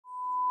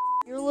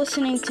You're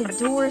listening to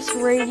DORiS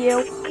Radio.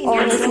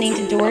 You're listening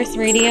to DORiS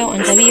Radio on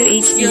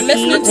WHCP. You're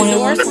listening to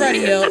DORiS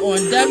Radio on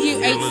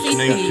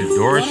WHCP.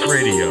 DORiS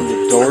Radio.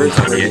 DORiS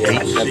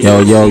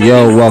Radio.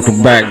 Yo,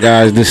 welcome back,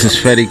 guys. This is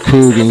Feddi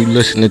Krug, and you're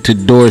listening to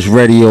DORiS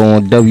Radio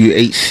on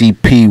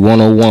WHCP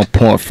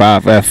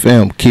 101.5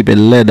 FM. Keep it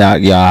lit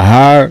out, y'all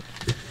heard?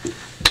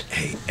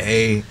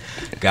 Hey,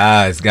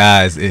 guys,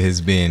 it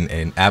has been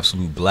an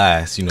absolute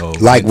blast, you know.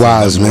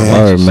 Likewise, man.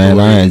 Word, man,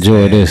 I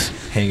enjoy this.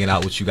 Hanging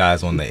out with you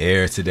guys on the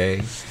air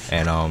today.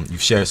 And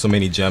you've shared so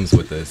many gems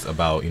with us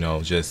about, you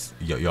know, just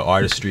your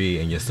artistry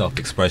and your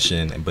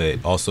self-expression,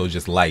 but also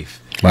just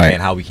life, right,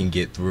 and how we can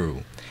get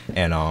through.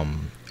 And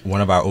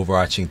one of our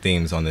overarching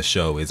themes on the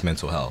show is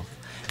mental health.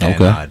 And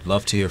okay, I'd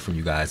love to hear from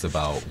you guys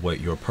about what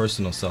your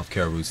personal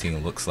self-care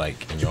routine looks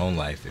like in your own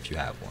life, if you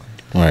have one.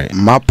 Right.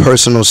 My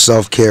personal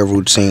self-care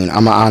routine,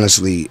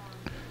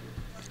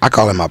 I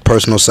call it my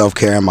personal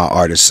self-care and my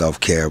artist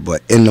self-care.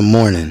 But in the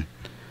morning,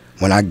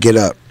 when I get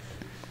up,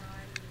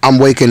 I'm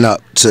waking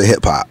up to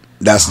hip-hop.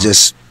 That's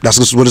just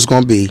what it's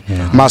going to be.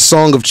 My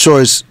song of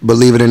choice,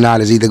 believe it or not,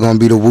 is either going to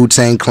be the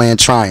Wu-Tang Clan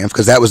Triumph,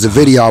 because that was the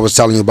video I was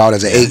telling you about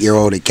as an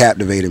 8-year-old. It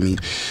captivated me.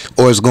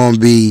 Or it's going to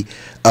be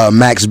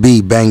Max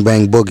B, Bang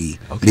Bang Boogie,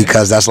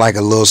 because that's like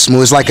a little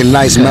smooth. It's like a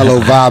nice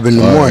mellow vibe in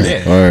the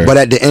morning. But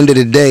at the end of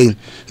the day,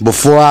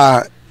 before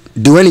I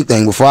do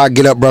anything, before I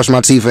get up, brush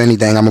my teeth or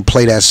anything, I'm going to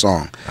play that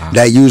song.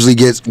 That usually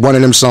gets, one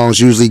of them songs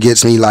usually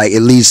gets me like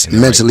at least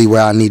mentally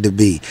where I need to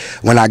be.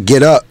 When I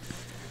get up,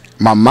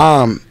 my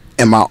mom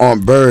and my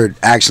Aunt Bird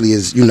actually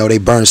is, you know, they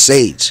burn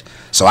sage.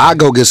 So I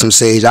go get some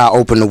sage, I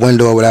open the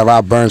window or whatever, I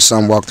burn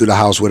some, walk through the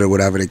house with it,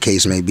 whatever the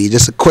case may be.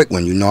 Just a quick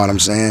one, you know what I'm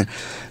saying?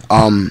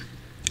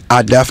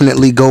 I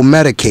definitely go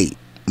medicate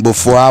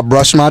before I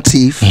brush my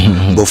teeth,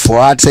 before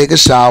I take a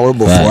shower,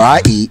 before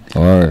I eat.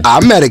 I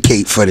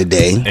medicate for the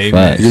day.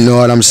 You know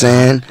what I'm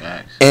saying?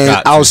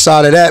 And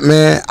outside of that,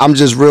 man, I'm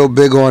just real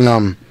big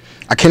on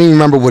I can't even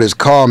remember what it's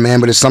called, man,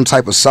 but it's some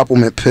type of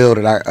supplement pill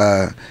that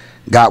I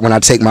got when I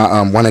take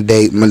my one a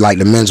day, like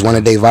the men's one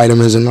a day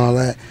vitamins and all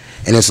that.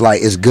 And it's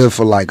like, it's good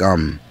for like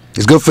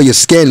it's good for your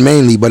skin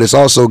mainly, but it's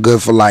also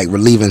good for like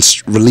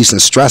releasing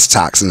stress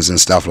toxins and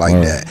stuff like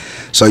that.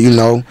 So, you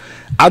know,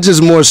 I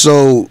just more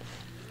so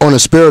on a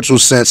spiritual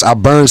sense, I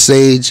burn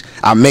sage.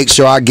 I make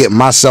sure I get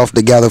myself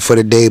together for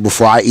the day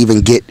before I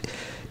even get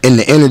in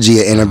the energy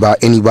of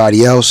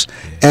anybody else.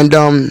 And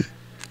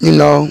you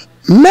know,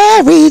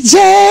 Mary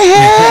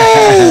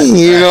Jane,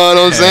 you know what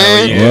I'm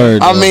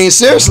saying? I mean,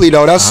 seriously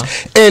though, that's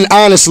and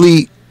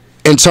honestly,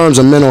 in terms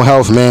of mental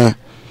health, man,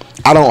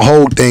 I don't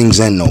hold things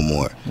in no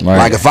more.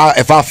 Like if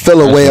I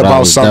feel a way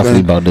about something,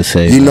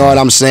 you know what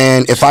I'm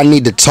saying? If I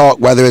need to talk,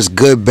 whether it's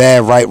good,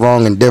 bad, right,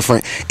 wrong, and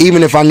different,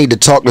 even if I need to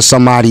talk to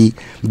somebody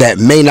that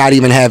may not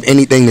even have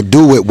anything to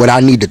do with what I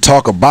need to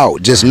talk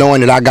about, just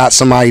knowing that I got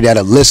somebody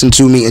that'll listen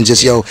to me and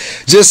just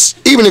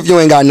even if you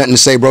ain't got nothing to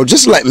say, bro,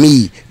 just let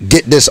me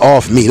get this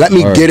off me. Let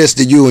me get this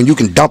to you, and you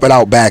can dump it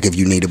out back if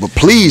you need it. But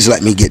please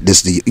let me get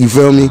this to you. You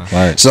feel me?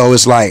 So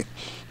it's like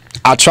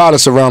I try to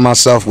surround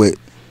myself with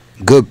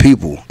good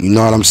people, you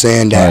know what I'm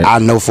saying, that I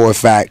know for a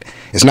fact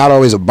it's not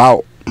always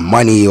about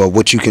money or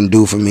what you can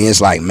do for me.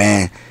 It's like,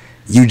 man,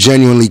 you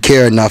genuinely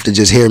care enough to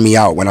just hear me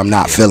out when I'm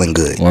not feeling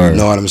good. You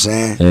know what I'm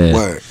saying?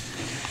 Word.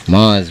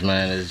 Mine's,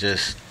 man, is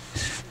just,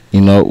 you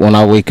know, when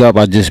I wake up,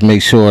 I just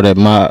make sure that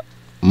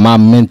my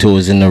mental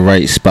is in the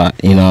right spot,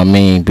 you know what I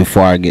mean,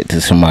 before I get to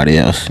somebody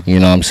else, you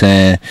know what I'm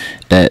saying,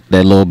 that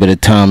little bit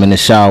of time in the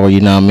shower, you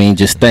know what I mean,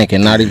 just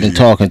thinking, not even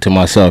talking to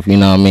myself, you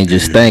know what I mean,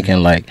 just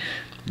thinking like,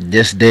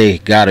 this day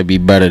gotta be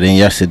better than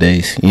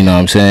yesterday's, you know what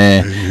I'm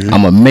saying?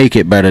 I'm gonna make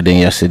it better than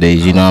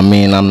yesterday's, you know what I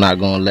mean? I'm not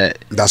gonna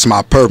let that's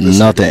my purpose.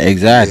 Nothing,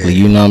 exactly,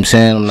 you know what I'm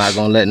saying? I'm not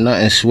gonna let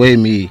nothing sway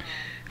me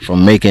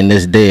from making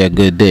this day a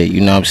good day,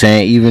 you know what I'm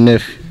saying? Even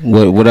if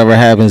whatever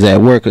happens at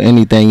work or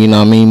anything, you know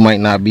what I mean, might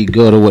not be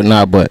good or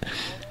whatnot, but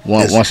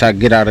once I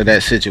get out of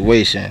that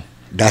situation,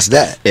 that's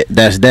that.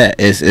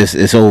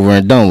 It's over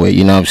and done with.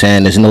 You know what I'm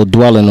saying? There's no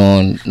dwelling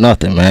on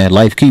nothing, man.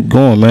 Life keep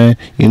going, man.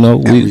 You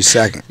know, every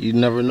second. You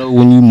never know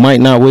when you might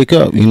not wake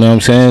up. You know what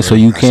I'm saying? So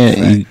you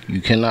can't, you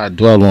cannot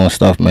dwell on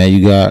stuff, man.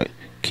 You got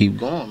keep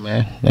going,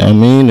 man. You know what I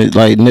mean? It's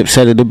like Nip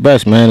said it the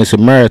best, man. It's a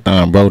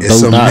marathon, bro.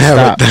 It's Do not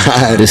stop.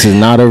 This is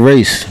not a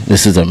race.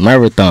 This is a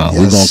marathon.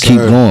 We're gonna keep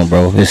going,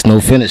 bro. There's no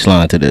finish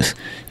line to this.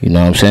 You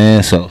know what I'm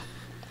saying? So,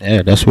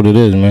 yeah, that's what it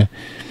is, man.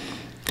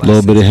 A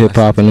little bit of hip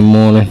hop in the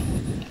morning.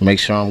 Make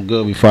sure I'm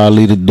good before I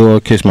leave the door.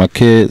 Kiss my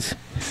kids,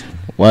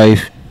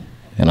 wife,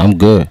 and I'm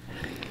good.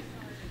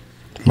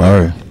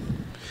 Alright.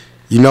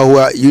 You know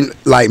what? You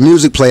like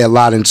music play a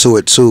lot into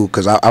it too,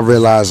 cause I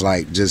realize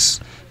like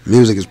just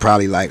music is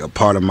probably like a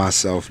part of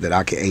myself that I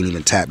ain't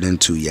even tapped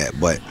into yet.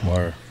 But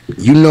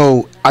you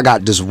know, I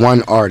got this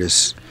one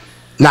artist.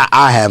 Not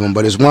I have him,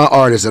 but it's one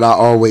artist that I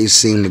always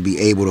seem to be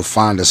able to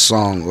find a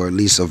song or at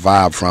least a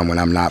vibe from when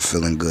I'm not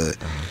feeling good.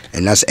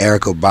 And that's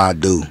Erykah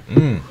Badu.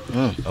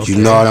 You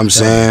know what I'm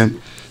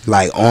saying?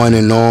 Like On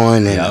and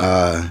On,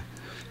 and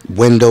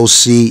window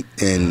seat,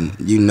 and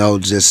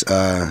just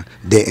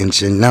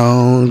didn't you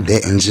know?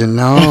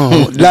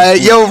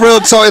 Like, yo, real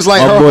talk, it's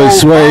like my boy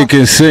Sway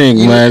can sing,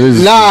 man.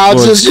 I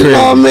just, you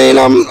know what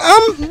I mean?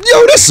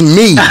 This is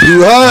me.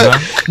 You heard?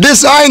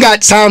 This, I ain't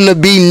got time to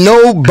be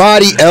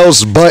nobody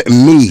else but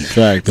me.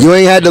 Exactly. You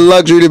ain't had the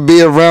luxury to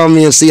be around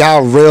me and see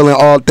how real and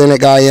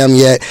authentic I am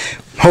yet.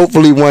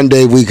 Hopefully one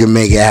day we can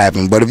make it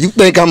happen. But if you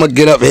think I'm gonna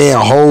get up here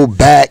and hold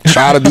back,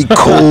 try to be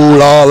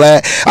cool, all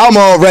that, I'm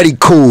already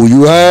cool.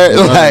 You heard?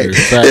 Like,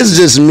 it's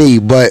just me.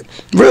 But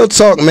real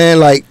talk, man.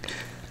 Like,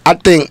 I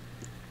think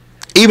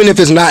even if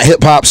it's not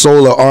hip hop,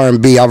 soul, or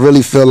R&B, I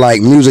really feel like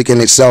music in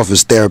itself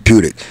is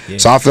therapeutic. Yeah.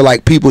 So I feel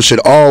like people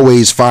should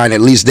always find at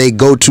least they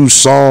go-to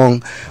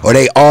song or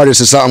they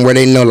artist or something where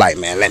they know, like,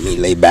 man, let me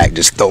lay back,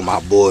 just throw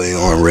my boy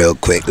on real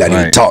quick, let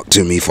him talk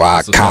to me before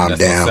I calm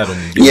down.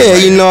 Yeah,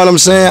 you know what I'm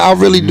saying? I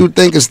really do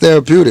think it's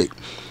therapeutic.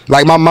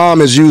 Like, my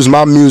mom has used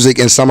my music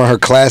in some of her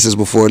classes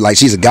before. Like,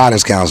 she's a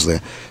guidance counselor,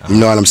 you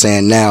know what I'm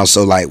saying, now.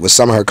 So, like, with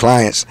some of her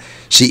clients,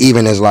 she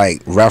even has,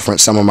 like,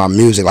 referenced some of my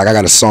music. Like, I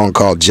got a song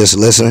called Just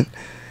Listen.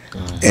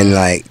 And,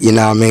 like, you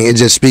know what I mean? It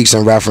just speaks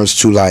in reference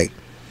to, like,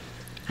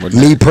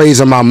 me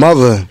praising my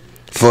mother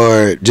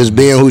for just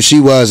being who she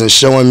was and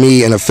showing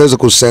me in a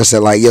physical sense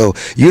that, like, yo,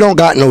 you don't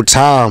got no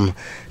time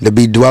to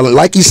be dwelling.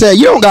 Like you said,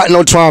 you don't got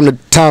no time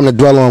to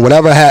dwell on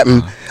whatever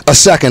happened a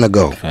second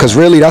ago, because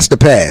really that's the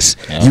past.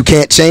 You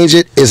can't change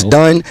it. It's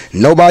done.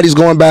 Nobody's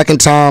going back in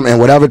time, and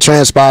whatever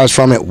transpires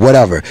from it,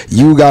 whatever,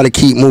 you got to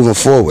keep moving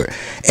forward.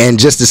 And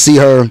just to see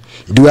her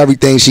do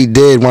everything she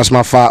did once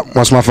my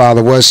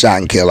father was shot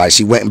and killed, like,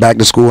 she went back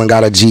to school and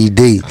got a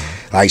GED,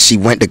 like, she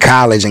went to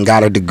college and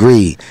got a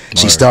degree,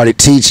 she started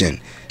teaching.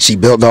 She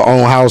built her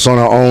own house on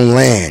her own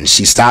land.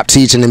 She stopped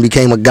teaching and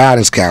became a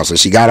guidance counselor.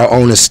 She got her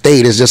own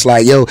estate. It's just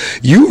like, yo,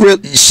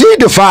 she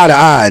defied the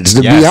odds,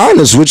 to be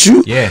honest with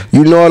you. Yeah.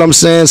 You know what I'm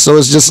saying? So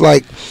it's just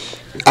like,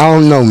 I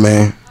don't know,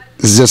 man.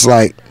 It's just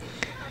like,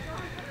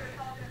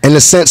 in the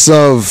sense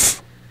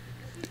of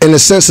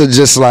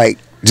just like,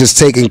 just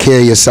taking care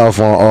of yourself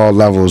on all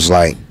levels,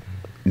 like,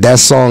 that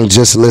song,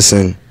 Just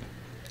Listen,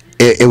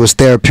 it was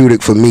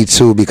therapeutic for me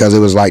too, because it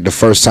was like the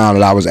first time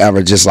that I was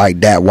ever just like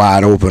that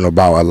wide open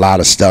about a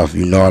lot of stuff,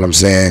 you know what I'm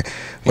saying?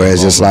 Where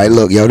it's just like,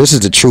 look, yo, this is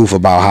the truth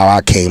about how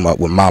I came up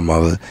with my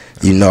mother,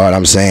 you know what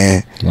I'm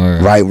saying?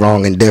 Right,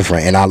 wrong, and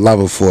different. And I love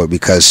her for it,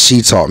 because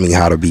she taught me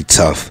how to be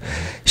tough.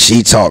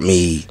 She taught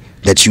me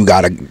that you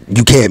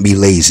can't be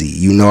lazy,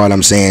 you know what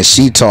I'm saying?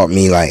 She taught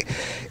me, like,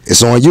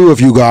 it's on you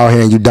if you go out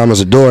here and you dumb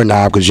as a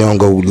doorknob because you don't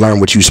go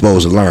learn what you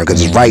supposed to learn,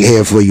 because it's right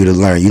here for you to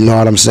learn, you know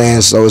what I'm saying?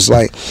 So it's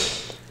like,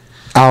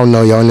 I don't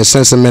know, yo, in the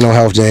sense of mental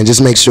health, Jan,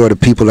 just make sure the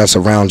people that's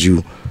around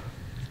you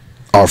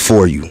are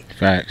for you.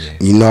 Facts.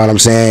 You know what I'm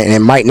saying? And it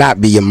might not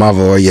be your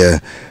mother or your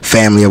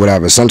family or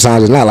whatever.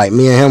 Sometimes it's not. Like,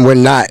 me and him, we're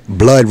not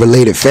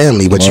blood-related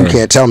family, but you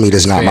can't tell me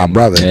this not my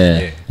brother.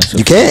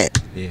 You can't.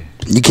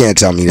 You can't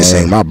tell me this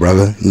ain't my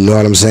brother. You know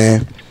what I'm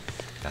saying?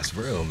 That's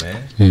real,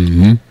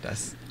 man.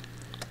 That's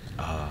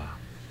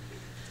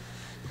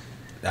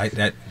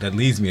that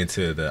leads me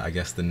into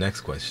the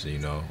next question, you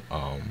know.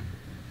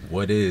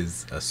 What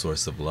is a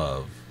source of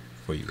love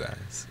for you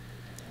guys?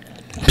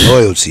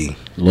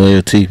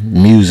 Loyalty,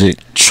 music,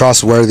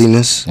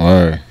 trustworthiness. You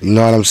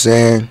know what I'm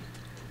saying?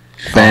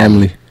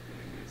 Family.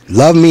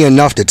 Love me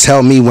enough to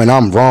tell me when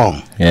I'm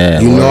wrong.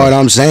 You know what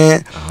I'm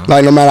saying?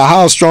 Like, no matter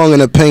how strong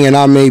an opinion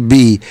I may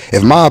be,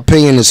 if my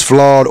opinion is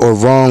flawed or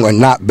wrong or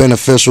not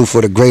beneficial for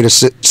the greater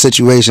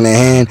situation at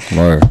hand,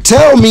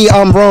 tell me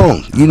I'm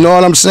wrong. You know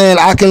what I'm saying?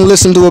 I can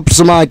listen to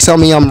somebody tell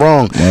me I'm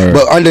wrong,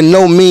 but under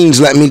no means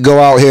let me go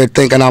out here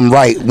thinking I'm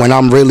right when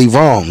I'm really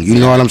wrong. You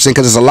know what I'm saying?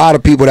 Because there's a lot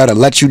of people that'll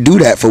let you do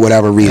that for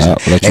whatever reason.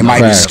 They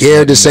might be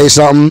scared to say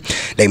something.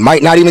 They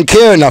might not even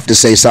care enough to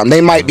say something. They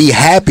might be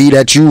happy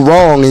that you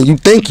wrong and you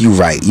think you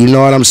right. You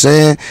know what I'm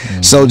saying?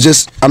 So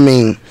just, I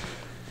mean,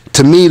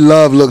 to me,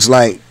 love looks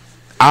like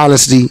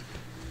honesty,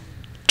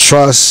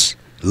 trust,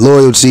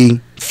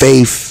 loyalty,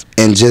 faith,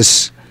 and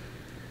just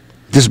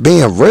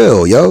being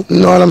real, yo. You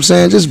know what I'm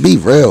saying? Just be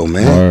real,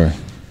 man.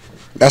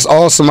 That's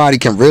all somebody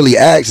can really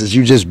ask, is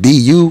you just be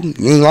you.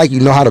 You ain't like you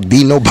know how to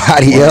be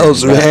nobody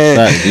else,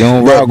 man. You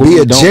don't rock with me,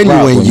 be a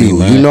genuine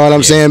you. You know what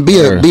I'm saying? Be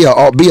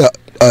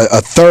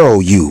a thorough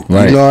you.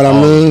 You know what I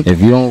mean? If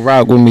you don't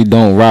rock with me,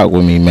 don't rock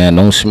with me, man.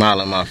 Don't smile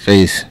in my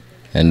face.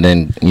 And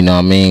then, you know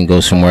what I mean,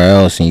 go somewhere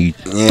else and you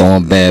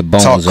throwing bad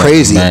bones. Talk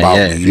crazy about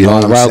me. If you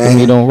don't rock with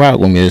me, don't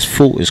rock with me. It's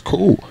cool. It's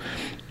cool.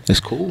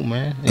 It's cool,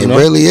 man. It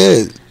really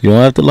is. You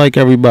don't have to like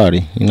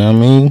everybody. You know what I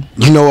mean?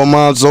 You know what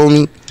Mom told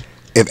me?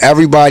 If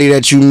everybody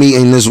that you meet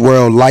in this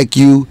world like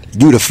you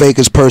the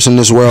fakest person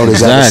this world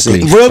has ever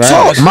seen. Real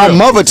talk. My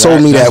mother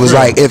told me that. It was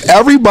like, if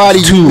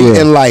everybody you meet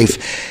in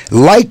life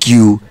like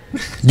you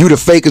the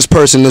fakest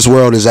person this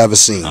world has ever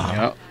seen.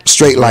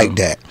 Straight like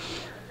that.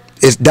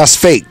 That's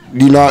fake.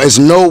 You know, it's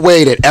no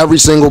way that every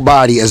single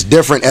body, as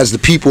different as the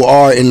people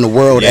are in the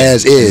world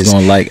as is,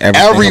 like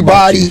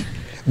everybody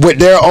with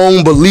their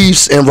own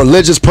beliefs and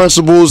religious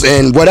principles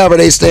and whatever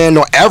they stand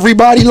on,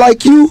 everybody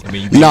like you? I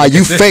mean, Nah,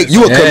 you fake.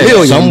 You a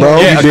chameleon,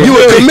 somewhere bro. You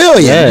a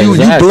chameleon. Yeah, you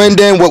exactly. blend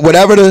in with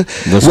whatever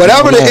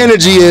the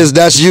energy is.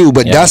 That's you,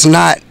 but that's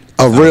not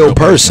a real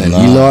person.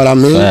 You know what I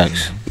mean?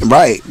 Facts.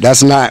 Right.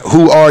 That's not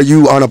who are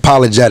you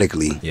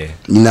unapologetically. Yeah.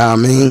 You know what I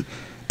mean?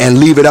 And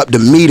leave it up to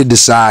me to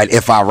decide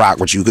if I rock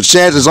with you. Because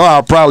chances are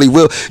I probably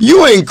will.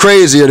 You ain't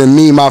crazier than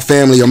me, my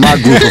family, or my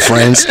group of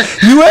friends.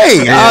 You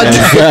ain't.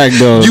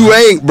 You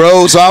ain't,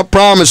 bro. So I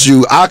promise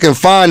you, I can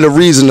find a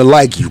reason to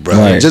like you, bro.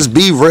 Right. Just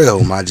be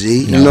real, my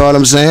G. You know what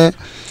I'm saying?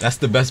 That's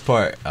the best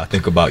part, I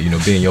think, about,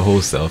 being your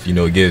whole self.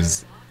 It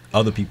gives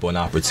other people an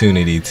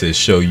opportunity to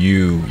show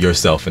you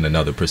yourself in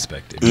another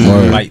perspective.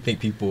 You might think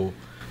people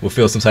will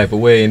feel some type of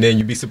way, and then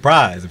you'd be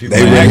surprised. People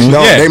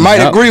they might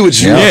agree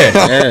with you.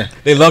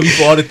 They love you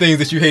for all the things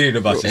that you hated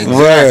about you.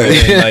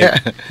 Right.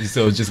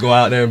 So just go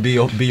out there and be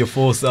your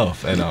full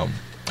self. And I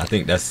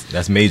think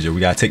that's major. We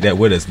gotta take that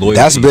with us. Loyalty,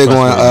 that's big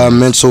on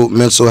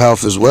mental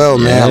health as well,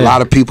 man. A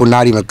lot of people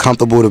not even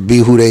comfortable to be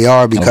who they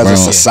are because of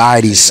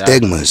society's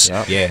stigmas.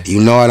 Yeah.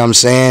 You know what I'm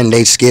saying?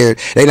 They scared.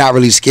 They not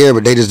really scared,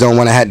 but they just don't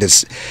want to have to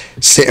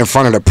sit in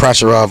front of the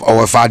pressure of,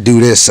 oh, if I do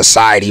this,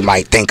 society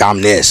might think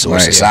I'm this, or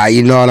society.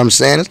 You know what I'm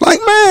saying? It's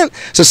like, man,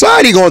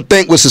 society gonna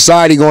think what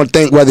society gonna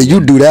think whether you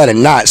do that or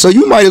not. So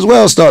you might as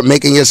well start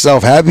making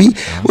yourself happy.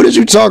 What is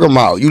you talking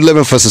about? You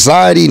living for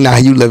society? Nah,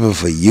 you living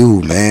for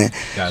you, man.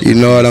 You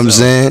know what I'm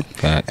saying?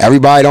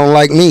 Everybody don't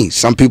like me.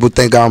 Some people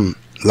think I'm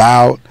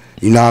loud,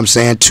 you know what I'm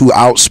saying, too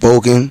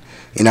outspoken,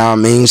 you know what I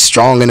mean,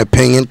 strong in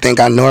opinion, think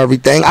I know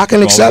everything. I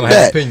can accept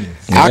that.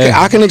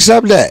 I can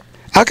accept that.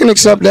 I can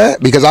accept that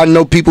because I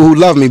know people who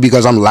love me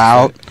because I'm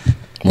loud.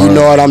 You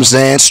know what I'm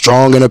saying?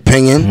 Strong in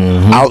opinion,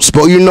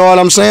 outspoken. You know what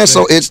I'm saying?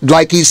 So it's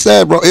like he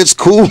said, bro. It's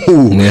cool.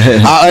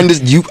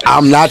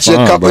 I'm not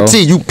your cup of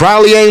tea. You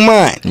probably ain't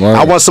mine.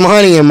 I want some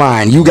honey in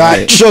mine. You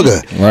got sugar.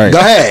 Go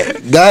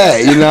ahead.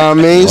 You know what I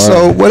mean?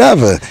 So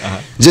whatever.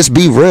 Just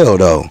be real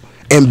though,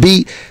 and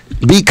be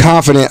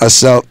confident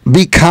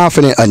Be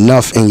confident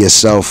enough in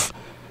yourself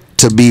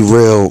to be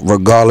real,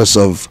 regardless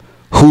of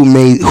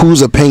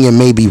whose opinion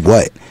may be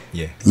what.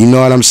 Yeah. You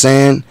know what I'm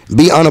saying?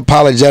 Be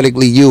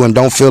unapologetically you, and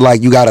don't feel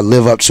like you got to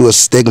live up to a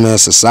stigma in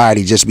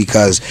society just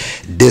because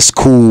this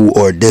cool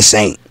or this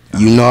ain't.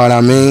 You know what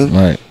I mean?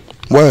 Right.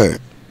 Word.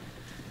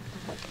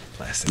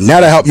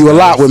 That'll help you a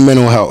lot with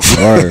mental health.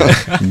 Word.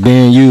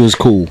 Being you is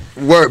cool.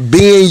 Word.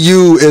 Being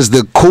you is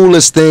the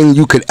coolest thing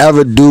you could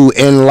ever do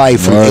in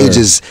life from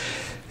ages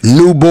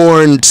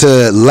newborn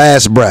to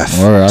last breath.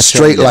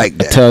 Straight like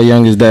that. I tell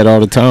youngest that all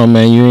the time,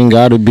 man. You ain't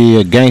gotta be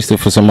a gangster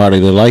for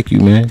somebody to like you,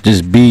 man.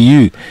 Just be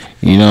you.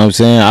 You know what I'm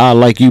saying? I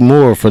like you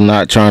more for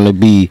not trying to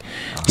be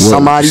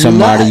somebody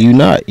you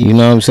not. You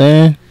know what I'm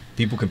saying?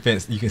 People can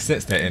sense. You can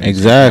sense that energy.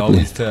 Exactly.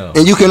 You can always tell.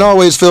 And you can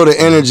always feel the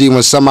energy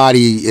when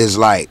somebody is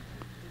like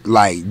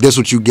this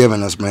what you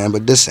giving us, man,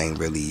 but this ain't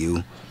really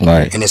you.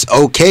 Right. And it's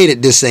okay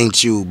that this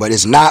ain't you, but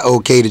it's not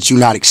okay that you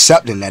not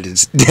accepting that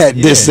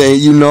this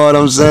ain't, you know what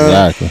I'm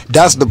saying? Exactly.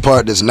 That's the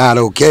part that's not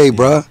okay,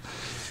 bruh.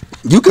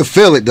 You can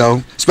feel it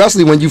though,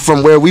 especially when you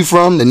from where we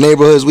from, the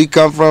neighborhoods we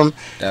come from.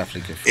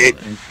 Definitely can feel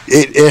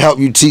it help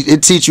you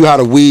teach you how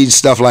to weed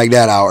stuff like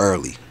that out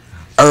early.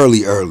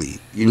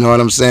 You know what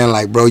I'm saying?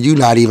 Like, bro, you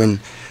not even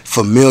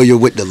familiar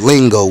with the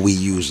lingo we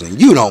using.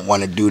 You don't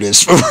want to do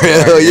this for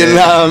real. You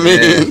know what I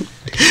mean?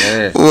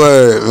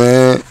 Word,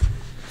 man.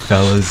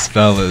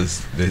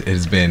 Fellas, it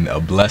has been a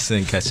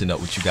blessing catching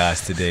up with you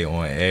guys today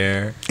on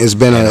air. It's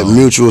been a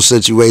mutual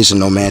situation,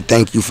 though, man.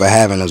 Thank you for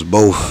having us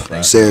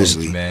both.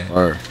 Seriously,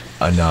 man.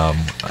 And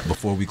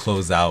before we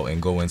close out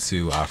and go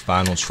into our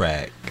final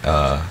track,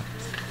 I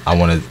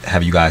want to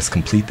have you guys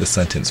complete the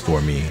sentence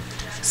for me.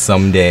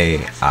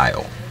 Someday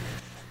I'll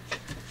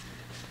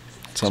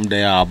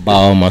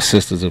buy my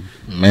sisters a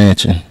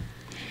mansion.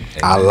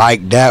 I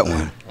like that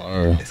one.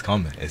 It's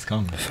coming.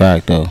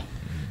 Fact though.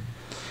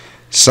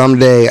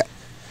 Someday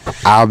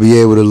I'll be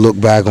able to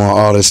look back on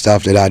all the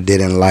stuff that I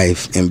did in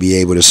life and be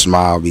able to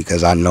smile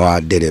because I know I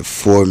did it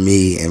for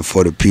me and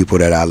for the people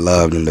that I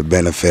loved and the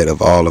benefit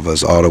of all of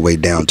us, all the way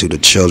down to the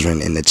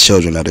children and the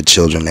children of the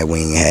children that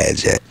we ain't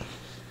had yet.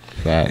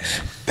 Facts.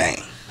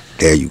 Bang.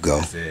 There you go.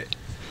 That's it.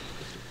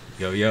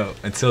 Yo.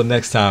 Until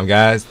next time,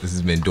 guys, this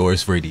has been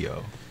DORiS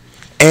Radio.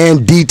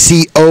 And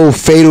DTO,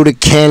 Fatal to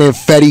Cannon,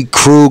 Feddi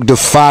Krug,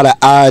 Defy the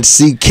Odds,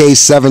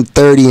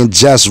 CK730, and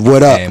Just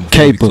What Up?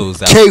 Caper. Tell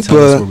us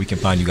where we can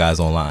find you guys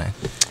online.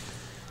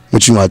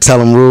 What you want to tell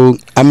them,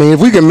 Rug? I mean, if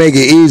we can make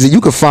it easy, you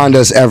can find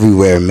us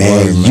everywhere,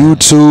 man.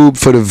 YouTube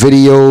for the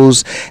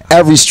videos,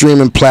 every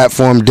streaming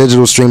platform,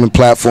 digital streaming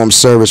platform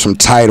service from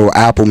Tidal,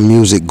 Apple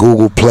Music,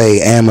 Google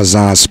Play,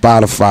 Amazon,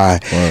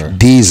 Spotify,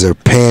 Deezer,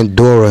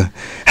 Pandora.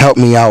 Help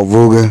me out,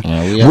 Ruger.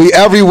 We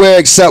everywhere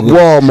except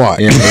Walmart.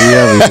 Yeah, we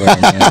everywhere,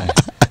 man.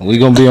 We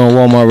gonna be on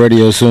Walmart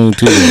Radio soon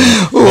too.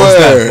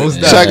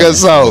 Check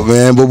us out,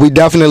 man. But we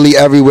definitely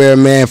everywhere,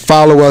 man.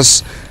 Follow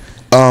us.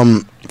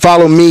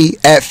 Follow me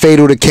at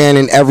Fatal to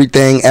Cannon,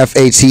 everything,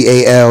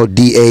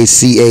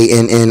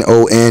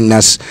 FATALDACANNON.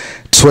 That's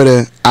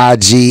Twitter,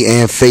 IG,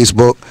 and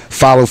Facebook.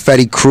 Follow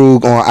Feddi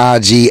Krug on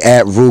IG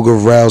at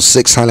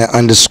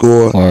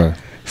Rugerrel600_. Or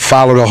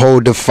Follow the whole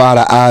Defy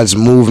the Odds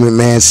movement,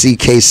 man.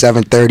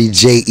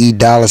 CK730JE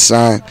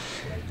 $.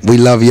 We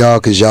love y'all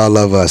because y'all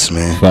love us,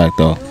 man. fact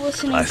though.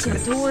 You're listening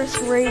to DORiS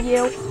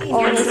Radio.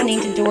 You're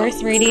listening to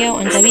DORiS Radio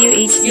on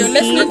WHCP. You're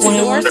listening to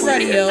DORiS 101.3.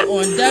 Radio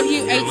on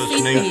WHCP.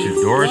 Listening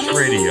to DORiS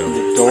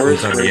Radio.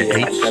 DORiS Radio,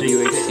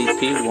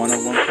 WHCP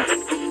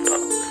 101.